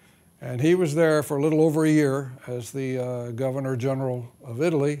 And he was there for a little over a year as the Governor General of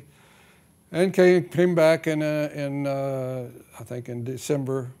Italy, and came back in I think in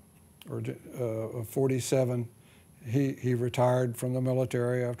December of '47. He retired from the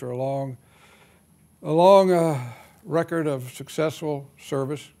military after a long record of successful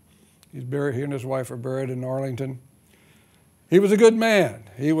service. He's buried. He and his wife are buried in Arlington. He was a good man.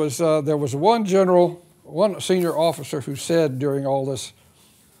 He was. There was one senior officer who said during all this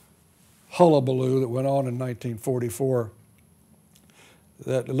hullabaloo that went on in 1944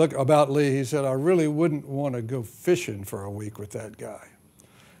 about Lee, he said, "I really wouldn't want to go fishing for a week with that guy."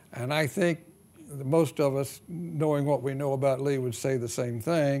 And I think that most of us, knowing what we know about Lee, would say the same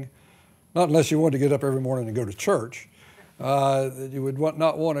thing, not unless you want to get up every morning and go to church. That you would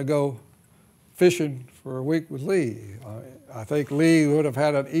not want to go fishing for a week with Lee. I think Lee would have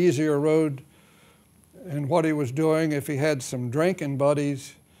had an easier road in what he was doing if he had some drinking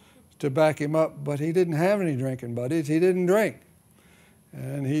buddies to back him up, but he didn't have any drinking buddies. He didn't drink.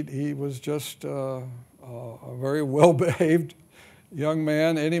 And he was just a very well-behaved young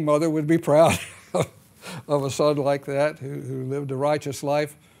man. Any mother would be proud of a son like that who lived a righteous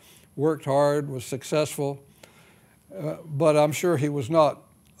life, worked hard, was successful. But I'm sure he was not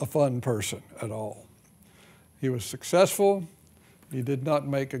a fun person at all. He was successful. He did not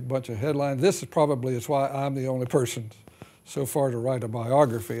make a bunch of headlines. This probably is why I'm the only person so far to write a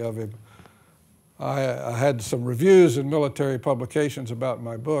biography of him. I had some reviews in military publications about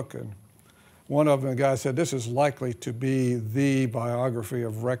my book, and one of them, the guy said, "This is likely to be the biography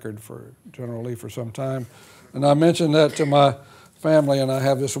of record for General Lee for some time." And I mentioned that to my family, and I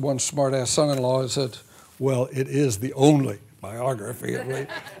have this one smart-ass son-in-law who said, "Well, it is the only biography of Lee."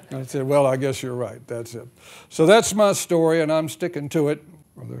 And I said, "Well, I guess you're right. That's it." So that's my story, and I'm sticking to it.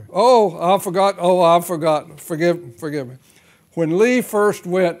 Oh, I forgot. Oh, I forgot. Forgive me. When Lee first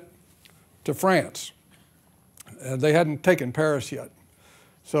went to France, they hadn't taken Paris yet.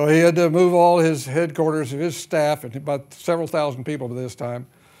 So he had to move all his headquarters of his staff, and about several thousand people by this time.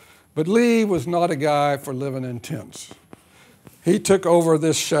 But Lee was not a guy for living in tents. He took over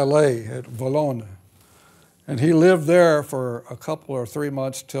this chalet at Boulogne, and he lived there for a couple or 3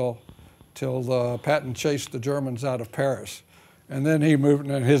 months till Patton chased the Germans out of Paris. And then he moved,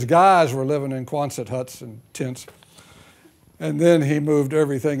 and his guys were living in Quonset huts and tents. And then he moved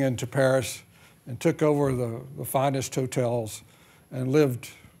everything into Paris and took over the finest hotels and lived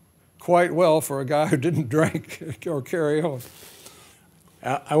quite well for a guy who didn't drink or carry on.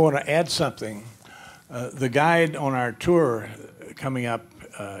 I want to add something. The guide on our tour coming up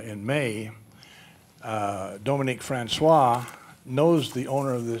in May, Dominique Francois, knows the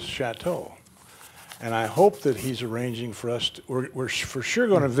owner of this chateau. And I hope that he's arranging for us to, we're for sure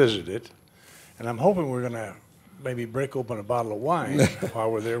going to visit it. And I'm hoping we're going to maybe break open a bottle of wine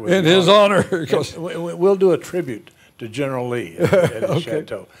while we're there. With in his honor. We'll do a tribute to General Lee at his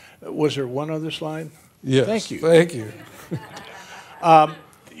chateau. Was there one other slide? Yes. Thank you. Thank you.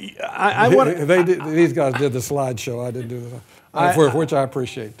 These guys did the slideshow. I didn't do that, which I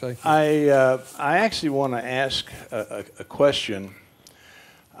appreciate. Thank you. I actually want to ask a question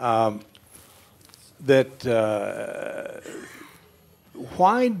that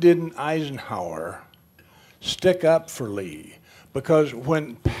why didn't Eisenhower stick up for Lee? Because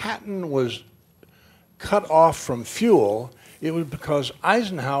when Patton was cut off from fuel, it was because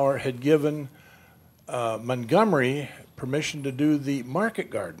Eisenhower had given Montgomery permission to do the market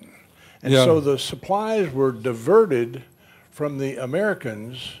garden. And so the supplies were diverted from the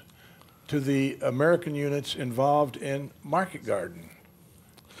Americans to the American units involved in market garden.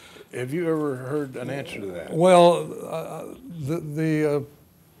 Have you ever heard an answer to that? Well, the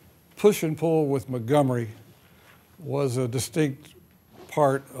push and pull with Montgomery was a distinct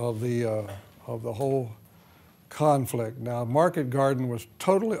part of the whole conflict. Now, market garden was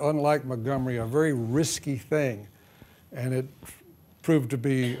totally unlike Montgomery, a very risky thing, and it proved to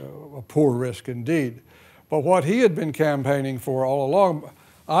be a poor risk indeed. But what he had been campaigning for all along,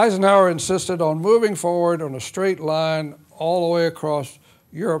 Eisenhower insisted on moving forward on a straight line all the way across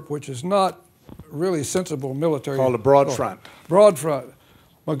Europe, which is not really sensible military. Called a broad front. Broad front.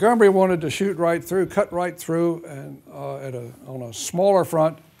 Montgomery wanted to shoot right through, cut right through, and on a smaller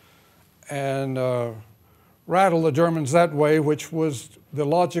front, and rattle the Germans that way, which was the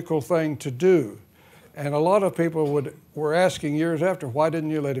logical thing to do. And a lot of people were asking years after, why didn't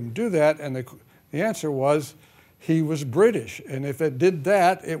you let him do that? And the answer was, he was British. And if it did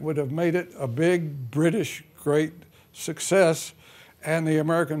that, it would have made it a big British great success. And the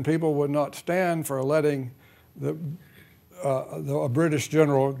American people would not stand for letting a British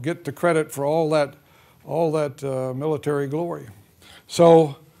general get the credit for all that military glory.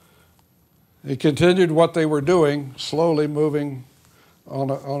 So they continued what they were doing, slowly moving on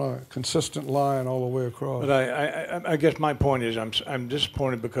a consistent line all the way across. But I guess my point is I'm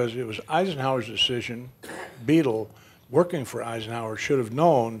disappointed because it was Eisenhower's decision. Beadle, working for Eisenhower, should have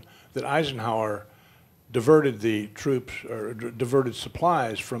known that Eisenhower diverted the troops or diverted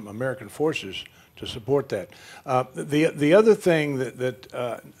supplies from American forces to support that. The other thing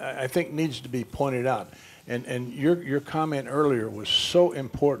that I think needs to be pointed out, and your comment earlier was so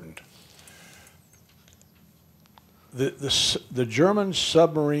important. The German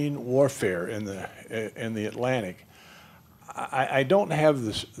submarine warfare in the Atlantic, I don't have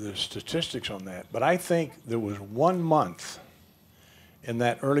the statistics on that, but I think there was 1 month in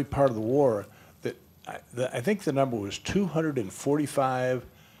that early part of the war that I think the number was 245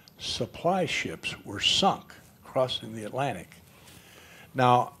 supply ships were sunk crossing the Atlantic.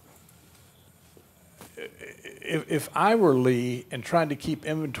 Now, if I were Lee and trying to keep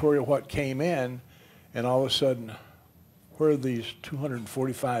inventory of what came in, and all of a sudden, where are these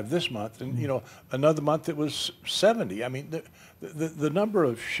 245 this month? And, you know, another month it was 70. I mean, the number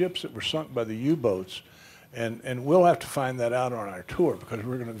of ships that were sunk by the U-boats, and we'll have to find that out on our tour because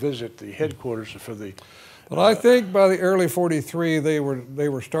we're going to visit the headquarters for the... But I think by the early 43, they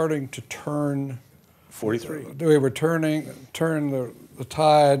were starting to turn... 43? They were turn the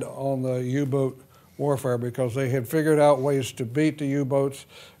tide on the U-boat warfare because they had figured out ways to beat the U-boats.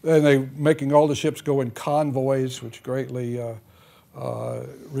 Then they making all the ships go in convoys, which greatly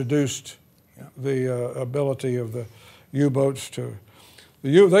reduced the ability of the U-boats to.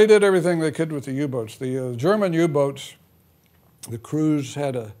 They did everything they could with the U-boats. The German U-boats, the crews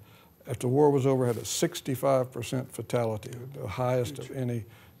had after the war was over, had a 65% fatality, the highest of any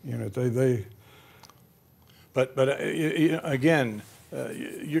unit. But you know, again,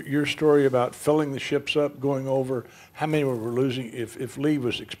 your story about filling the ships up, going over, how many were losing, if Lee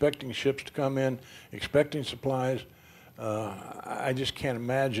was expecting ships to come in, expecting supplies, I just can't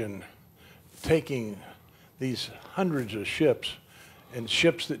imagine taking these hundreds of ships and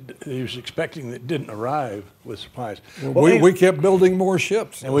ships that he was expecting that didn't arrive with supplies. Well, we kept building more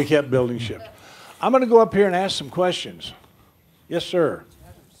ships. And we kept building ships. I'm going to go up here and ask some questions. Yes, sir.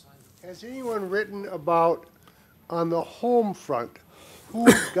 Has anyone written about, on the home front, who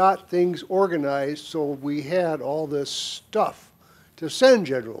got things organized so we had all this stuff to send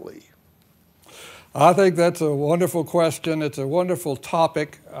General Lee? I think that's a wonderful question. It's a wonderful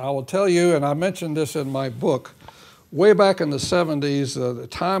topic. I will tell you, and I mentioned this in my book, way back in the 70s, the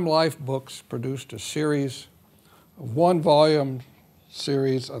Time Life books produced a series, a one-volume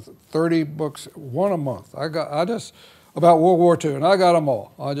series of 30 books, one a month. About World War II, and I got them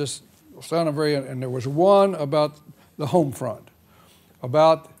all. I just found them and there was one about the home front,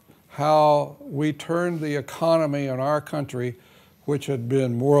 about how we turned the economy in our country, which had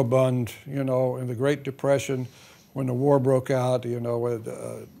been moribund, in the Great Depression, when the war broke out,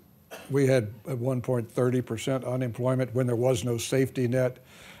 we had at one point 30% unemployment when there was no safety net,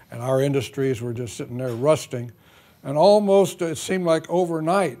 and our industries were just sitting there rusting. And almost, it seemed like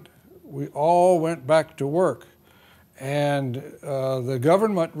overnight, we all went back to work. And the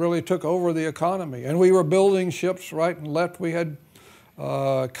government really took over the economy. And we were building ships right and left. We had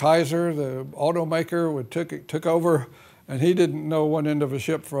Kaiser, the automaker, took over, and he didn't know one end of a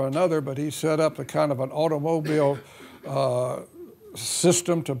ship for another, but he set up a kind of an automobile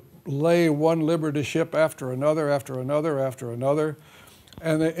system to lay one Liberty ship after another, after another, after another.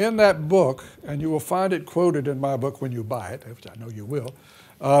 And in that book, and you will find it quoted in my book when you buy it, which I know you will,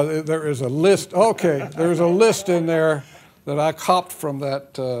 there is a list, there's a list in there that I copied from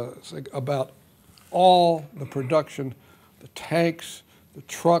that about all the production, the tanks, the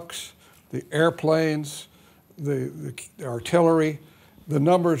trucks, the airplanes, the artillery. The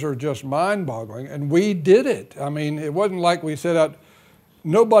numbers are just mind-boggling, and we did it. I mean, it wasn't like we set out.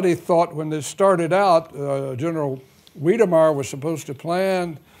 Nobody thought when this started out, General Wiedemeyer was supposed to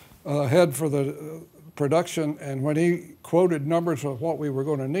plan ahead for the production, and when he quoted numbers of what we were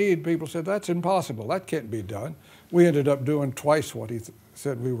going to need, people said, that's impossible, that can't be done. We ended up doing twice what he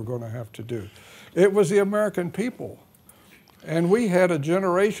said we were going to have to do. It was the American people. And we had a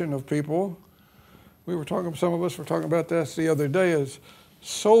generation of people, some of us were talking about this the other day, as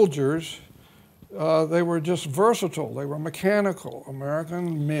soldiers. They were just versatile. They were mechanical.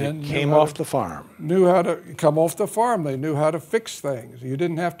 American men came off the farm. Knew how to come off the farm. They knew how to fix things. You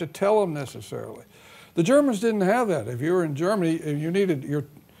didn't have to tell them necessarily. The Germans didn't have that. If you were in Germany and you needed your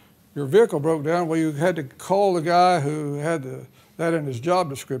vehicle broke down, well, you had to call the guy who had that in his job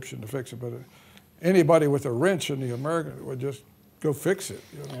description to fix it. But anybody with a wrench in the American would just go fix it.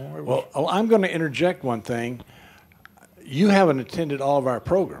 Well, I'm going to interject one thing. You haven't attended all of our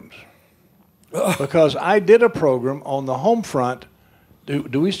programs. Because I did a program on the home front.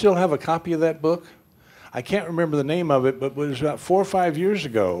 Do we still have a copy of that book? I can't remember the name of it, but it was about 4 or 5 years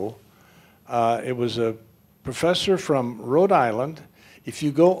ago. It was a professor from Rhode Island. If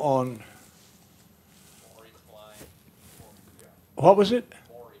you go on... What was it?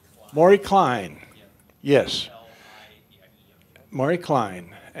 Maury Klein. Yes. Maury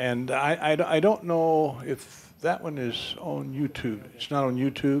Klein. And I don't know if that one is on YouTube. It's not on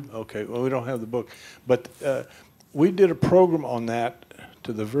YouTube? Okay, well, we don't have the book. But we did a program on that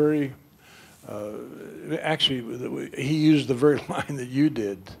to the very, actually, he used the very line that you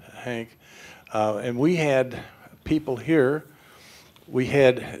did, Hank. And we had people here. We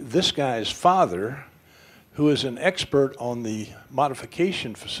had this guy's father, who is an expert on the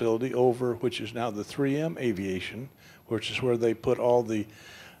modification facility over, which is now the 3M Aviation, which is where they put all the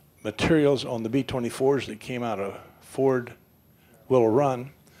materials on the B-24s that came out of Ford Willow Run.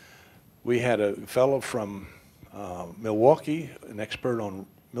 We had a fellow from Milwaukee, an expert on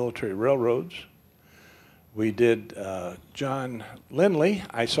military railroads. We did John Lindley.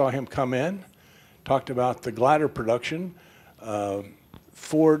 I saw him come in, talked about the glider production.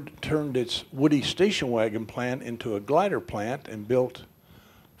 Ford turned its Woody station wagon plant into a glider plant and built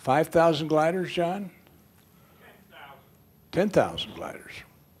 5,000 gliders, John? 10,000 gliders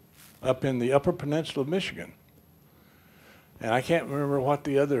up in the Upper Peninsula of Michigan. And I can't remember what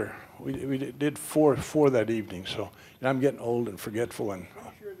the other, we did four that evening, so I'm getting old and forgetful. And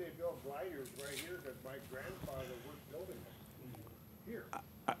I'm sure they built gliders right here because my grandfather was building them here.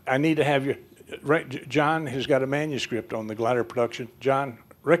 I need to have you, right, John has got a manuscript on the glider production. John,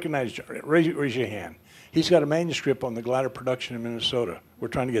 recognize John, raise your hand. He's got a manuscript on the glider production in Minnesota. We're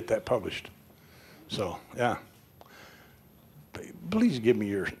trying to get that published. So, yeah. please give me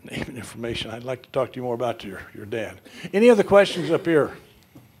your name and information. I'd like to talk to you more about your dad. Any other questions up here?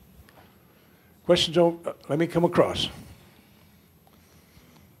 Questions? Let me come across.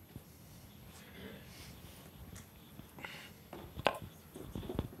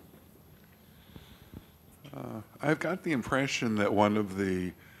 I've got the impression that one of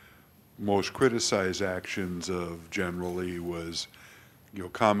the most criticized actions of General Lee was,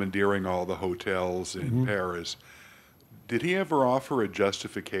 commandeering all the hotels in Paris. Did he ever offer a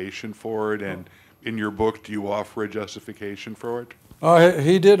justification for it? And in your book, do you offer a justification for it?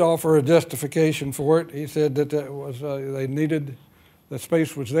 He did offer a justification for it. He said that it was they needed, the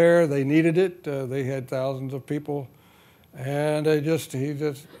space was there, they needed it. They had thousands of people, and he just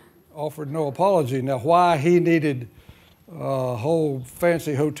offered no apology. Now, why he needed a whole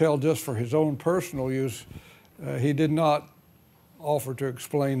fancy hotel just for his own personal use, he did not offer to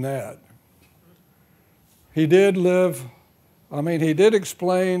explain that. He did he did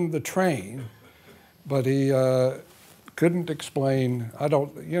explain the train, but he couldn't explain,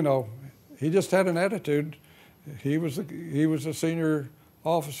 he just had an attitude. He was a senior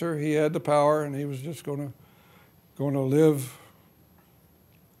officer, he had the power, and he was just going to live.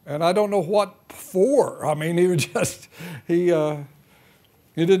 And I don't know what for. He was just, he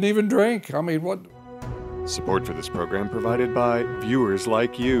didn't even drink. What? Support for this program provided by viewers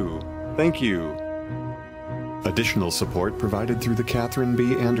like you. Thank you. Additional support provided through the Catherine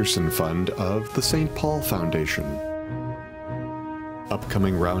B. Anderson Fund of the St. Paul Foundation.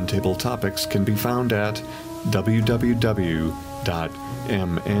 Upcoming roundtable topics can be found at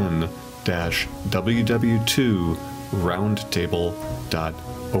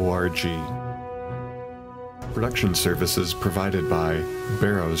Production services provided by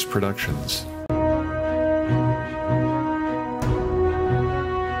Barrows Productions.